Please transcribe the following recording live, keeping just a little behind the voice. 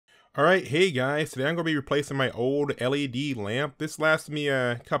Alright, hey guys, today I'm going to be replacing my old LED lamp. This lasted me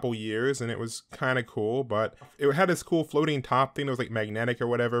a couple years and it was kind of cool, but it had this cool floating top thing that was like magnetic or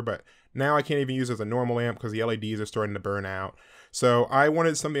whatever, but now I can't even use it as a normal lamp because the LEDs are starting to burn out. So I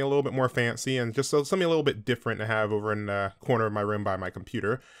wanted something a little bit more fancy and just something a little bit different to have over in the corner of my room by my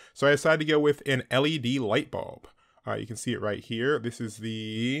computer. So I decided to go with an LED light bulb. You can see it right here. This is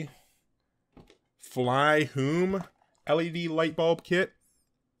the Fly Hoom LED light bulb kit.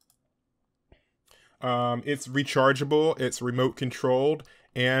 It's rechargeable, it's remote controlled,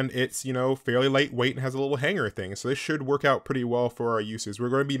 and it's, fairly lightweight and has a little hanger thing. So this should work out pretty well for our uses. We're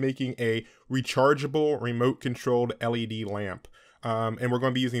going to be making a rechargeable remote controlled LED lamp. And we're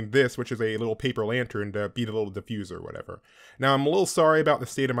going to be using this, which is a little paper lantern, to be the little diffuser or whatever. Now, I'm a little sorry about the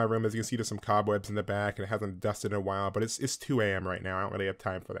state of my room. As you can see, there's some cobwebs in the back, and it hasn't dusted in a while, but it's 2 a.m. right now. I don't really have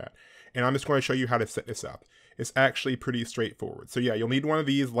time for that. And I'm just going to show you how to set this up. It's actually pretty straightforward. So yeah, you'll need one of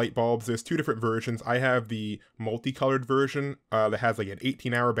these light bulbs. There's 2 different versions. I have the multicolored version that has like an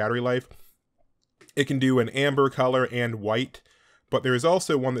 18-hour battery life. It can do an amber color and white, but there is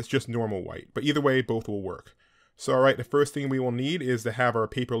also one that's just normal white. But either way, both will work. So alright, the first thing we will need is to have our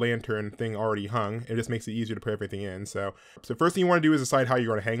paper lantern thing already hung. It just makes it easier to put everything in. So first thing you want to do is decide how you're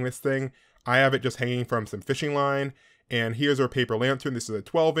going to hang this thing. I have it just hanging from some fishing line. And here's our paper lantern. This is a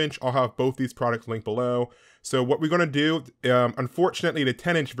 12-inch. I'll have both these products linked below. So what we're going to do, unfortunately, the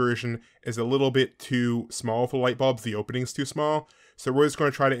 10-inch version is a little bit too small for light bulbs. The opening's too small. So we're just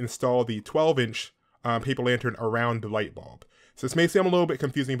going to try to install the 12-inch paper lantern around the light bulb. So this may seem a little bit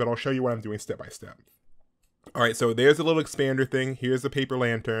confusing, but I'll show you what I'm doing step by step. All right, so there's a little expander thing. Here's the paper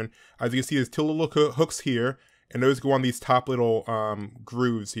lantern. As you can see, there's 2 little hooks here, and those go on these top little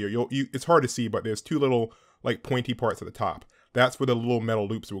grooves here. It's hard to see, but there's 2 little like pointy parts at the top. That's where the little metal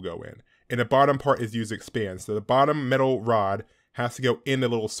loops will go in. And the bottom part is used to expand. So the bottom metal rod has to go in the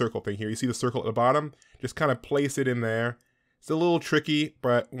little circle thing here. You see the circle at the bottom? Just kind of place it in there. It's a little tricky,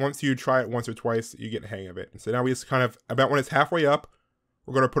 but once you try it once or twice, you get the hang of it. And so now we just kind of, about when it's halfway up,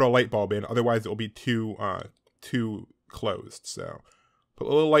 we're going to put a light bulb in. Otherwise, it will be too closed. So put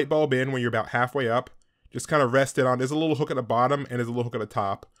a little light bulb in when you're about halfway up. Just kind of rest it on. There's a little hook at the bottom and there's a little hook at the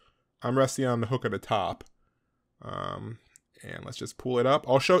top. I'm resting on the hook at the top. And let's just pull it up.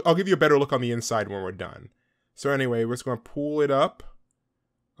 I'll give you a better look on the inside when we're done. So anyway, we're just going to pull it up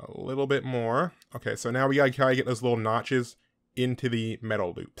a little bit more. Okay, so now we gotta try to get those little notches into the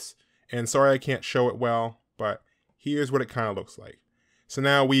metal loops. And sorry I can't show it well, but here's what it kind of looks like. So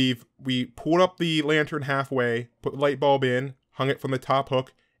now we pulled up the lantern halfway, put the light bulb in, hung it from the top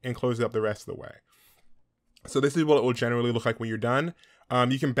hook, and closed it up the rest of the way. So this is what it will generally look like when you're done.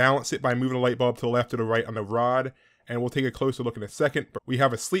 You can balance it by moving the light bulb to the left or the right on the rod, and we'll take a closer look in a second. But we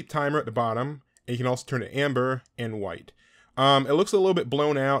have a sleep timer at the bottom, and you can also turn it amber and white. It looks a little bit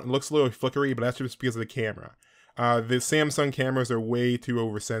blown out, and looks a little flickery, but that's just because of the camera. The Samsung cameras are way too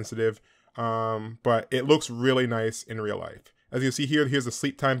oversensitive, but it looks really nice in real life. As you can see here, here's the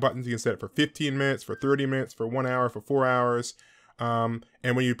sleep time buttons. You can set it for 15 minutes, for 30 minutes, for 1 hour, for 4 hours. And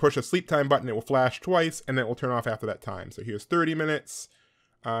when you push a sleep time button, it will flash twice, and then it will turn off after that time. So here's 30 minutes.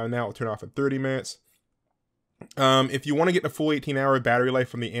 Now it'll turn off in 30 minutes. If you want to get the full 18-hour battery life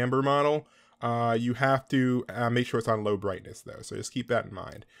from the Amber model, you have to make sure it's on low brightness, though. So just keep that in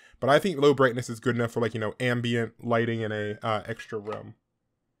mind. But I think low brightness is good enough for, like, ambient lighting in a extra room.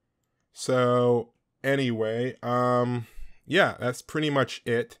 So anyway, yeah, that's pretty much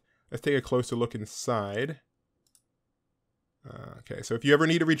it. Let's take a closer look inside. Okay, so if you ever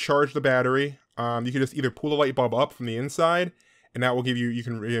need to recharge the battery, you can just either pull the light bulb up from the inside, and that will give you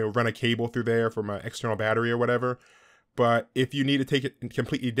can run a cable through there from an external battery or whatever. But if you need to take it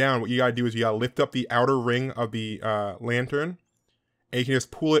completely down, what you gotta do is you gotta lift up the outer ring of the lantern, and you can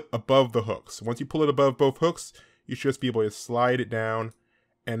just pull it above the hooks. Once you pull it above both hooks, you should just be able to slide it down,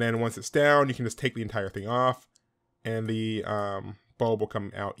 and then once it's down, you can just take the entire thing off, and the bulb will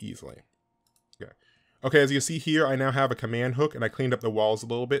come out easily. Okay, as you can see here, I now have a command hook, and I cleaned up the walls a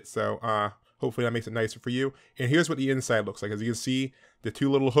little bit, so hopefully that makes it nicer for you. And here's what the inside looks like. As you can see, the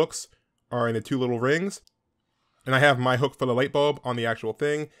 2 little hooks are in the 2 little rings, and I have my hook for the light bulb on the actual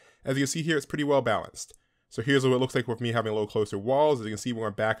thing. As you can see here, it's pretty well balanced. So here's what it looks like with me having a little closer walls. As you can see, we're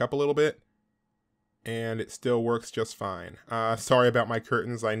going to back up a little bit, and it still works just fine. Sorry about my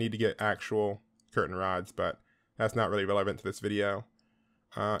curtains. I need to get actual curtain rods, but that's not really relevant to this video.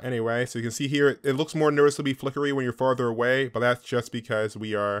 Anyway, so you can see here, it looks more noticeably flickery when you're farther away, but that's just because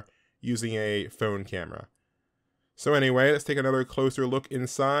we are using a phone camera. So anyway, let's take another closer look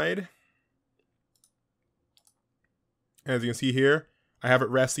inside. As you can see here, I have it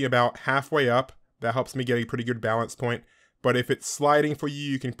resting about halfway up. That helps me get a pretty good balance point. But if it's sliding for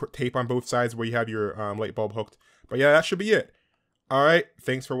you, you can put tape on both sides where you have your light bulb hooked. But yeah, that should be it. All right,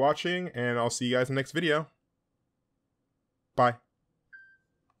 thanks for watching, and I'll see you guys in the next video. Bye.